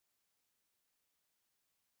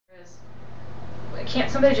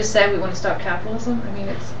Can't somebody just say we want to stop capitalism? I mean,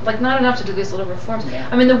 it's like not enough to do these little reforms. Yeah.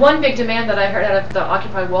 I mean, the one big demand that I heard out of the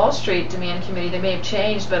Occupy Wall Street demand committee, they may have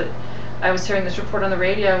changed, but I was hearing this report on the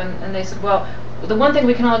radio, and they said, well, the one thing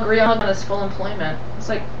we can all agree on is full employment. It's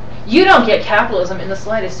like, you don't get capitalism in the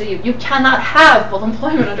slightest, do you? You cannot have full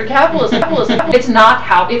employment under capitalism. It's not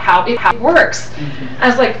how it works. I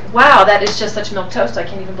was like, wow, that is just such milquetoast. I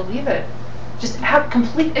can't even believe it. Just have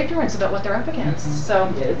complete ignorance about what they're up against.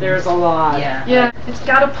 So yeah, there's a lot. Yeah, it's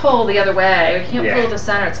got to pull the other way. We can't pull to the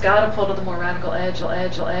center. It's got to pull to the more radical edge.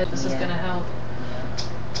 This is going to help.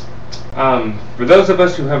 For those of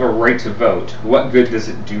us who have a right to vote, what good does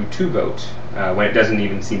it do to vote when it doesn't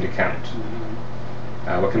even seem to count?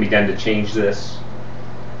 What can be done to change this,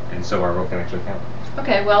 and so our vote can actually count?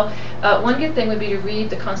 Okay, well, one good thing would be to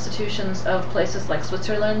read the constitutions of places like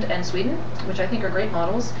Switzerland and Sweden, which I think are great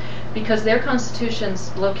models, because their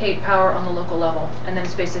constitutions locate power on the local level, and then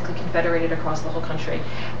it's basically confederated across the whole country.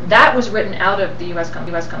 That was written out of the U.S.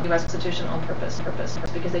 Constitution on purpose,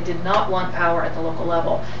 because they did not want power at the local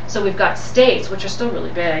level. So we've got states, which are still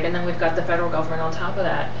really big, and then we've got the federal government on top of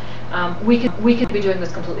that. We could be doing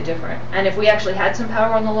this completely different. And if we actually had some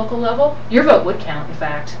power on the local level, your vote would count, in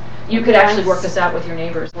fact. You could actually work this out with your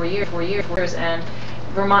neighbors for years, and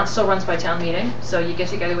Vermont still runs by town meeting, so you get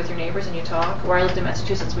together with your neighbors and you talk. Where I lived in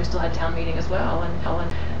Massachusetts, we still had town meeting as well, and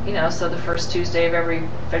you know, so the first Tuesday of every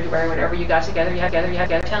February, whatever, you got together, you had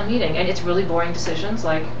a town meeting, and it's really boring decisions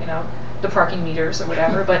like, you know, the parking meters or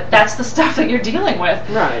whatever, but that's the stuff that you're dealing with.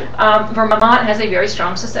 Right. Vermont has a very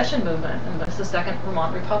strong secession movement, and it's the Second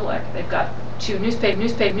Vermont Republic. They've got two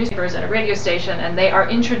newspapers and a radio station, and they are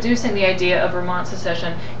introducing the idea of Vermont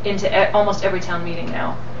secession into almost every town meeting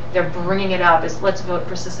now. They're bringing it up as let's vote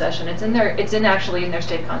for secession. It's actually in their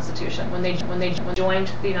state constitution. When they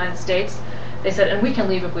joined the United States, they said, and we can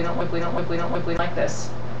leave if we don't like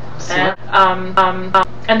this.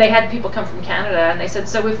 And they had people come from Canada, and they said,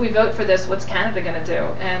 so if we vote for this, what's Canada going to do?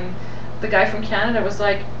 And the guy from Canada was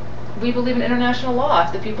like, we believe in international law.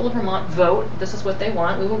 If the people of Vermont vote, this is what they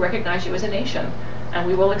want, we will recognize you as a nation, and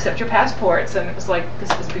we will accept your passports. And it was like, this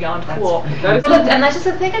is beyond cool. And that's just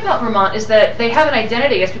the thing about Vermont, is that they have an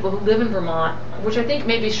identity as people who live in Vermont, which I think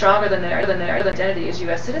may be stronger than their identity as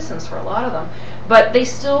U.S. citizens for a lot of them. But they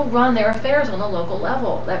still run their affairs on the local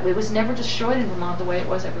level. That it was never destroyed in Vermont the way it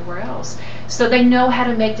was everywhere else. So they know how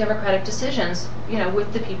to make democratic decisions, you know,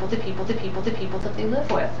 with the people that they live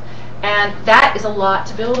with. And that is a lot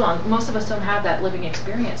to build on. Most of us don't have that living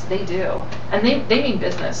experience. They do. And they mean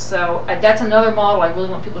business. So that's another model I really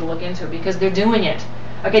want people to look into, because they're doing it.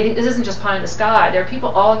 Okay, this isn't just pie in the sky. There are people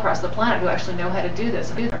all across the planet who actually know how to do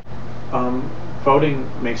this. Voting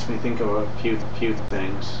makes me think of a few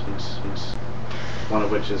things. One of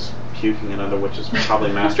which is puking, another which is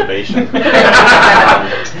probably masturbation.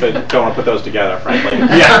 But don't want to put those together, frankly.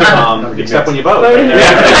 Yeah. Except when you vote.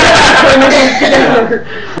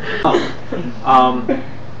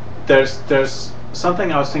 There's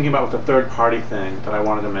something I was thinking about with the third party thing that I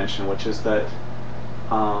wanted to mention, which is that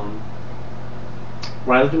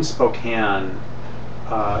when I lived in Spokane,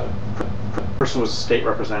 a person who was a state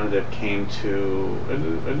representative came to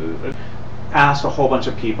asked a whole bunch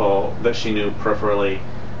of people that she knew peripherally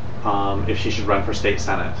if she should run for state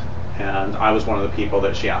senate, and I was one of the people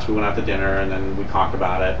that she asked. We went out to dinner and then we talked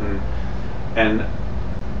about it, and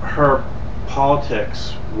her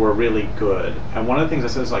politics were really good. And one of the things I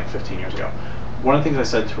said, this is like 15 years ago, one of the things I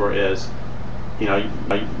said to her is, you know,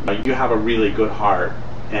 you have a really good heart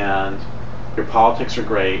and your politics are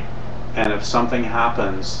great, and if something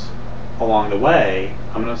happens along the way,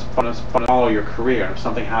 I'm going to follow your career, and if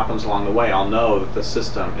something happens along the way, I'll know that the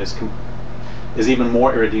system is even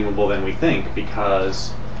more irredeemable than we think,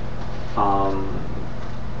 because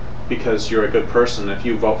you're a good person. If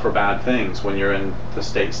you vote for bad things when you're in the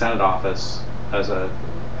state senate office as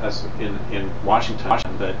in Washington,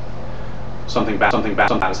 that something bad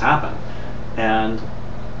has happened. And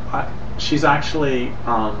she's actually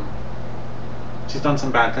she's done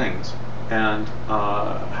some bad things, and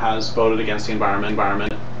has voted against the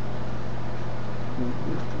environment.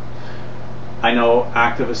 I know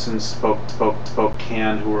activists in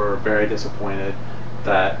Spokane who were very disappointed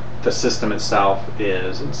that the system itself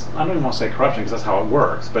is, I don't even want to say corruption because that's how it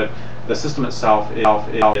works, but the system itself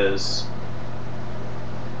is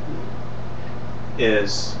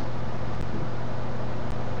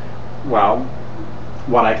well,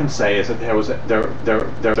 what I can say is that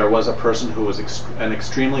there was a person who was an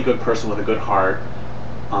extremely good person with a good heart,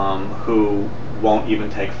 who won't even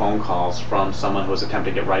take phone calls from someone who is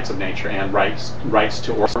attempting to get rights of nature and rights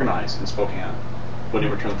to organize in Spokane. when you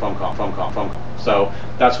return the phone call. So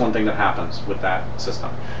that's one thing that happens with that system.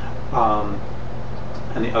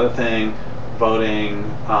 And the other thing, voting.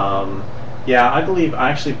 Yeah, I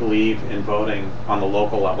actually believe in voting on the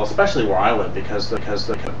local level, especially where I live, because the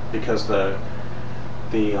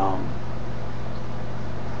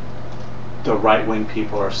right-wing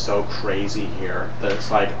people are so crazy here that it's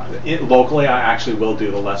like locally I actually will do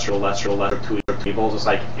the lesser two evils. It's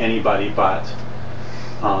like anybody but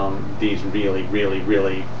these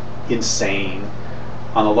really insane.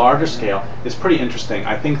 On a larger scale, it's pretty interesting.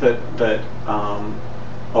 I think that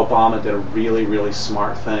Obama did a really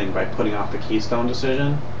smart thing by putting off the Keystone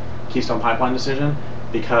Pipeline decision,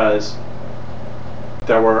 because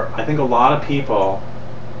there were, I think, a lot of people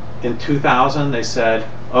in 2000. They said,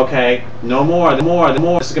 okay, no more. This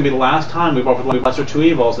is going to be the last time we've offered the lesser two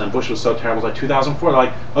evils. And Bush was so terrible. Like 2004, they're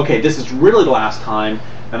like, okay, this is really the last time.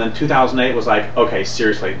 And then 2008 was like, okay,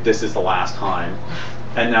 seriously, this is the last time.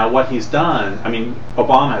 And now what he's done, I mean,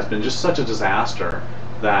 Obama has been just such a disaster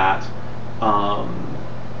that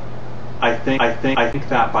I think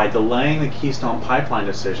that by delaying the Keystone Pipeline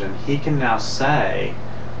decision, he can now say,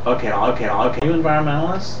 okay, you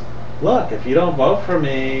environmentalists, look, if you don't vote for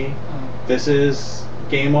me, this is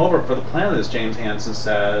game over for the planet, as James Hansen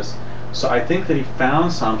says. So I think that he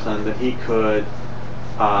found something that he could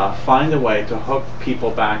find a way to hook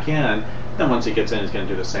people back in. Then once he gets in, he's going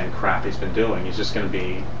to do the same crap he's been doing. He's just going to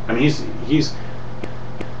be, I mean, he's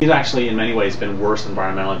actually in many ways been worse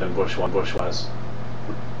environmentally than Bush was.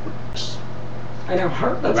 I know,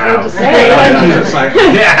 that's Wow. hard to say. It's like,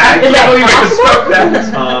 Yeah, I can't believe I just spoke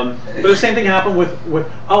that. but the same thing happened with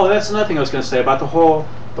that's another thing I was going to say about the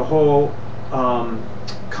whole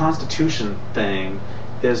Constitution thing,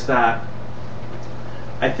 is that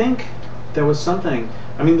I think there was something.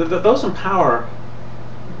 I mean, those in power,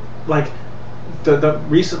 like the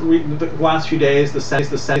last few days, the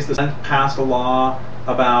Senate passed a law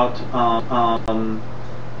about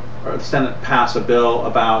or the Senate passed a bill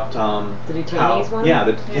about The detainees one? the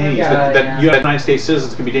detainees, Yeah. that United States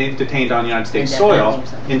citizens can be detained on United States soil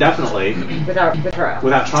indefinitely Without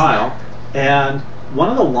trial. trial. And one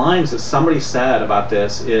of the lines that somebody said about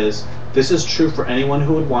this is true for anyone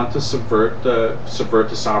who would want to subvert the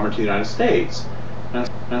sovereignty of the United States. And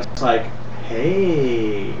it's like,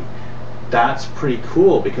 hey, that's pretty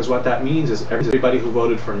cool, because what that means is everybody who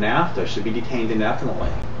voted for NAFTA should be detained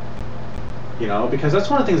indefinitely. You know, because that's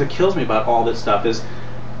one of the things that kills me about all this stuff is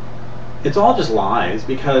it's all just lies.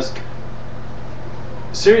 Because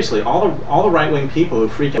seriously, all the right-wing people who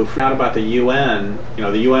freak out about the UN, you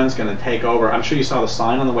know, the UN's going to take over. I'm sure you saw the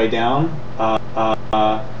sign on the way down.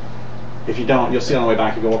 If you don't, you'll see it on the way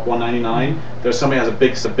back. You go up 199. There's somebody has a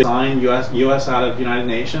big sign, US out of United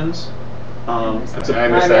Nations. I missed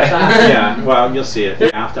that. Yeah, well, you'll see it.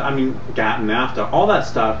 NAFTA, I mean, GATT and NAFTA, all that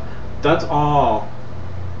stuff. That's all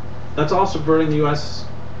subverting the U.S.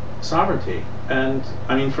 sovereignty. And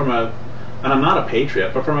I mean, and I'm not a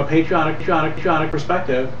patriot, but from a patriotic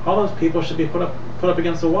perspective, all those people should be put up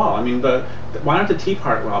against the wall. I mean, why aren't the Tea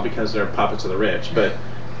Party? Well, because they're puppets of the rich. But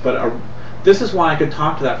this is why I could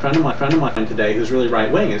talk to that friend of mine today who's really right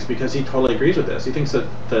wing, is because he totally agrees with this. He thinks that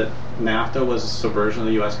NAFTA was a subversion of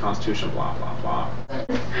the U.S. Constitution. Blah blah blah.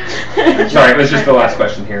 Sorry, it was just the last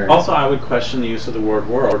question here. Also, I would question the use of the word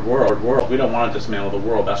world. We don't want to dismantle the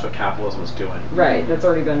world. That's what capitalism is doing. Right, that's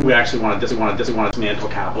already been... We actually want to dismantle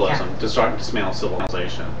capitalism, to start to dismantle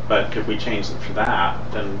civilization. But if we change it for that,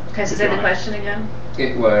 then... Can I say the question again?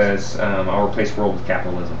 It was, I'll replace world with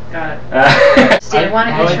capitalism. Got it. Steve, why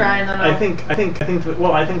don't you try and then I think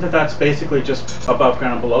that that's basically just above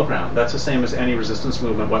ground and below ground. That's the same as any resistance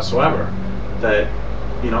movement whatsoever. That,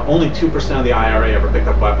 you know, only 2% of the IRA ever picked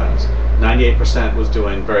up weapons. 98% was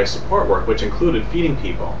doing various support work, which included feeding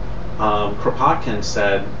people. Kropotkin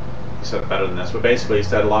said, he said it better than this, but basically he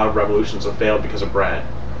said a lot of revolutions have failed because of bread.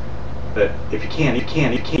 That if you can't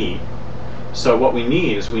eat. So what we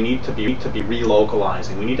need is we need to be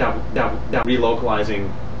relocalizing. We need to have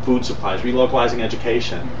relocalizing food supplies, relocalizing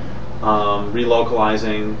education,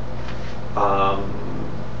 relocalizing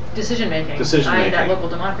decision making. That local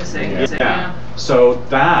democracy. Yeah. So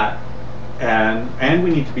that, and we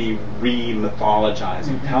need to be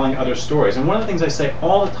re-mythologizing, telling other stories. And one of the things I say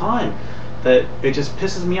all the time that it just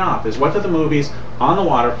pisses me off is, what do the movies On the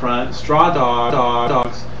Waterfront, Straw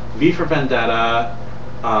Dogs, V for Vendetta,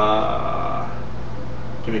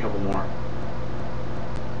 give me a couple more.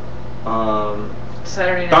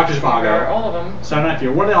 Saturday Night Dr. Fever, Zhivago, all of them. Saturday Night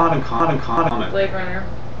Fever. What do they all have in common? Blade Runner.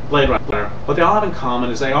 What they all have in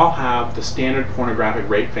common is they all have the standard pornographic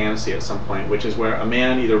rape fantasy at some point, which is where a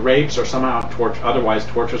man either rapes or somehow otherwise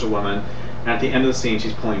tortures a woman, and at the end of the scene,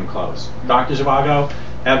 she's pulling him close. Dr. Zhivago,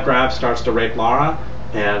 Ev grabs, starts to rape Lara,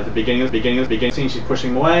 and at the beginning of the scene, she's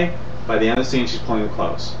pushing him away. By the end of the scene, she's pulling him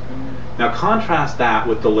close. Now contrast that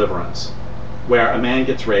with Deliverance, where a man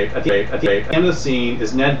gets raped. At the end of the scene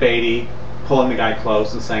is Ned Beatty pulling the guy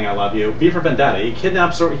close and saying, "I love you." V for Vendetta. He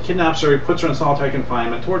kidnaps her. He puts her in solitary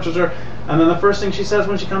confinement, tortures her, and then the first thing she says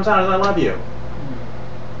when she comes out is, "I love you."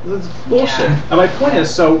 That's bullshit. Yeah. And my point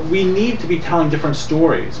is, so we need to be telling different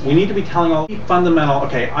stories. We need to be telling all fundamental.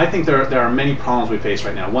 Okay, I think there are many problems we face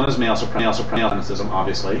right now. One is male supremacism,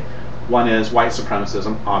 obviously. One is white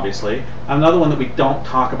supremacism, obviously. Another one that we don't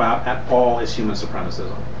talk about at all is human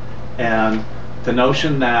supremacism. And the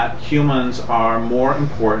notion that humans are more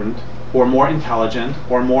important or more intelligent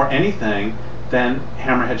or more anything than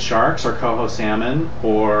hammerhead sharks or coho salmon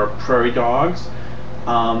or prairie dogs,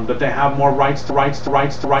 that they have more rights to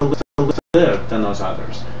live than those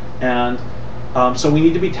others. And so we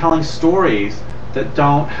need to be telling stories that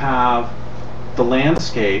don't have the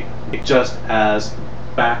landscape just as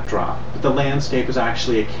backdrop, but the landscape is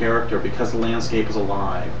actually a character because the landscape is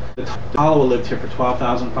alive. The Tolowa lived here for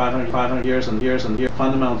 12,500 years, and the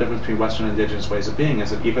fundamental difference between Western and indigenous ways of being is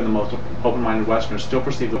that even the most open-minded Westerners still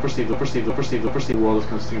perceive the world as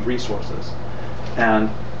consisting of resources. And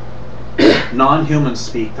non-humans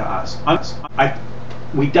speak to us.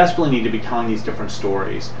 We desperately need to be telling these different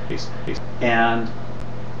stories. And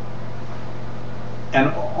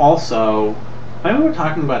also, I remember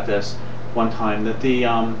talking about this one time, that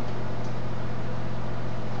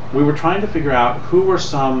we were trying to figure out who were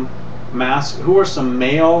some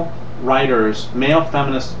male writers, male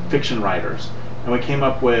feminist fiction writers, and we came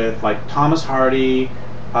up with like Thomas Hardy,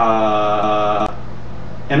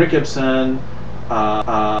 Henrik Ibsen,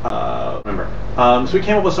 so we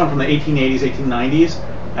came up with some from the 1880s, 1890s,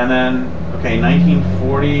 and then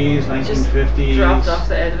 1940s, 1950s. Just dropped off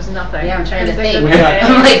the edge. There was nothing. Yeah, I'm trying to think.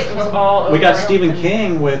 We got Stephen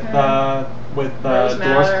King with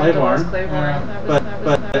Dolores Claiborne.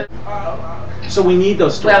 So we need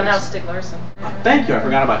those stories. Well, now Stieg Larsson. Thank you. I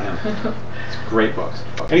forgot about him. It's great books.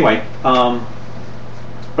 Anyway,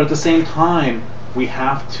 but at the same time, we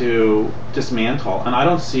have to dismantle, and I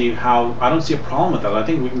don't see a problem with that. I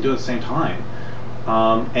think we can do it at the same time.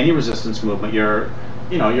 Any resistance movement,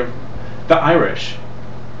 the Irish,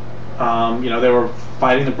 they were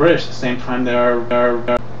fighting the British at the same time they're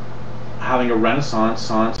having a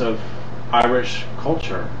renaissance of Irish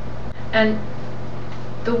culture. And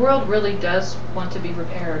the world really does want to be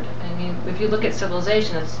repaired. I mean, if you look at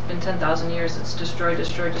civilization, it's been 10,000 years, it's destroy.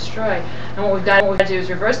 And what we've got to do is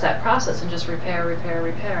reverse that process and just repair.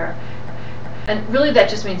 And really that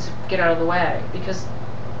just means get out of the way, because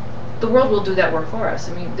the world will do that work for us.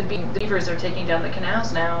 I mean, the beavers are taking down the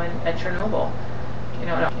canals now at Chernobyl.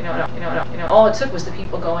 All it took was the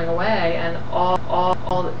people going away, and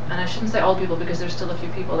and I shouldn't say all the people because there's still a few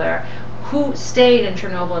people there who stayed in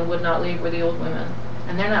Chernobyl and would not leave were the old women,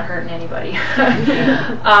 and they're not hurting anybody.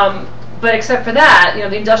 But except for that,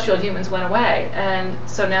 the industrial humans went away, and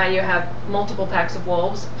so now you have multiple packs of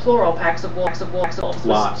wolves, plural packs of wolves.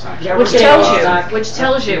 Lots, actually. Yeah, which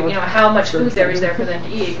tells you, how much food there is there for them to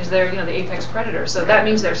eat, because they're, the apex predators. So that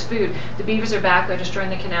means there's food. The beavers are back; they're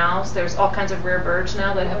destroying the canals. There's all kinds of rare birds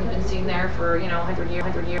now that haven't been seen there for 100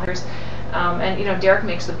 years. And Derrick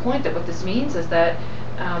makes the point that what this means is that,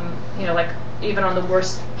 like even on the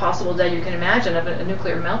worst possible day you can imagine of a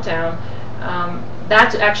nuclear meltdown.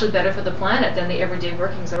 That's actually better for the planet than the everyday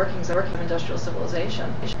workings of industrial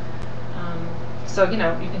civilization. So you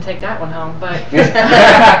can take that one home. But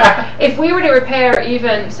if we were to repair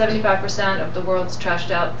even 75% of the world's trashed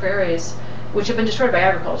out prairies, which have been destroyed by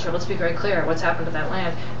agriculture, let's be very clear what's happened to that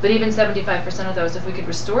land, but even 75% of those, if we could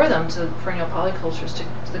restore them to perennial polycultures, to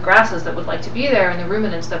the grasses that would like to be there and the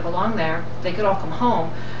ruminants that belong there, they could all come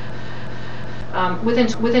home. Within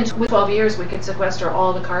 12 years, we could sequester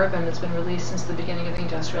all the carbon that's been released since the beginning of the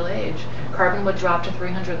industrial age. Carbon would drop to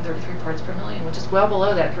 333 parts per million, which is well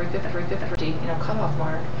below that 350 cutoff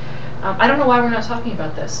mark. I don't know why we're not talking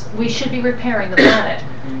about this. We should be repairing the planet.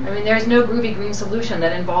 I mean, there's no groovy green solution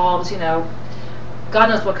that involves, God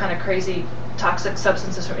knows what kind of crazy toxic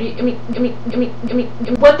substances. I mean,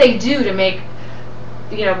 what they do to make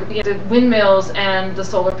the windmills and the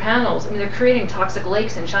solar panels. I mean, they're creating toxic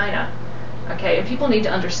lakes in China. Okay, and people need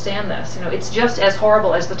to understand this. It's just as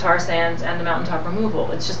horrible as the tar sands and the mountaintop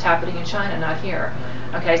removal. It's just happening in China, not here.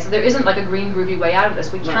 Okay, so there isn't like a green groovy way out of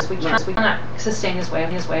this. We cannot sustain this way of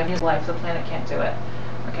his life. The planet can't do it.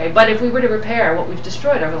 Okay, but if we were to repair what we've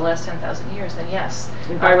destroyed over the last 10,000 years, then yes,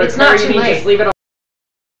 it's not too late.